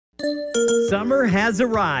Summer has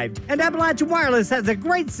arrived, and Appalachian Wireless has a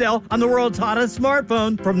great sale on the world's hottest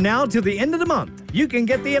smartphone from now to the end of the month. You can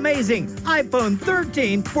get the amazing iPhone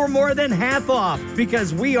 13 for more than half off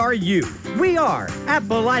because we are you. We are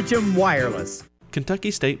Appalachian Wireless.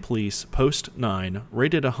 Kentucky State Police Post 9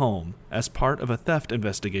 raided a home as part of a theft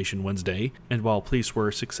investigation Wednesday, and while police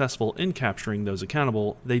were successful in capturing those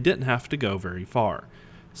accountable, they didn't have to go very far.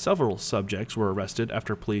 Several subjects were arrested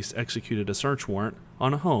after police executed a search warrant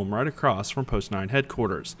on a home right across from Post 9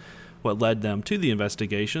 headquarters. What led them to the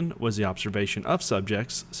investigation was the observation of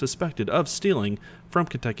subjects suspected of stealing from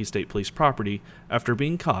Kentucky State Police property after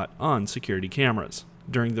being caught on security cameras.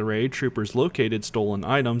 During the raid, troopers located stolen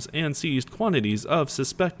items and seized quantities of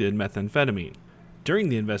suspected methamphetamine. During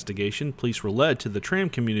the investigation, police were led to the Tram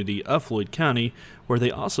community of Floyd County, where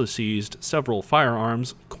they also seized several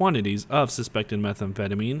firearms, quantities of suspected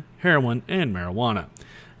methamphetamine, heroin, and marijuana.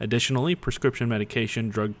 Additionally, prescription medication,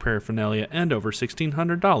 drug paraphernalia, and over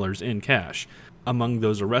 $1,600 in cash. Among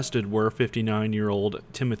those arrested were 59-year-old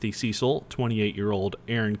Timothy Cecil, 28-year-old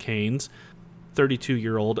Aaron Keynes,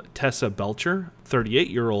 32-year-old Tessa Belcher,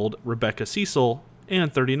 38-year-old Rebecca Cecil,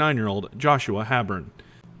 and 39-year-old Joshua Habern.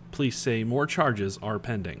 Police say more charges are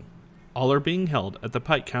pending. All are being held at the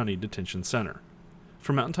Pike County Detention Center.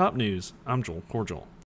 For Mountaintop News, I'm Joel Cordial.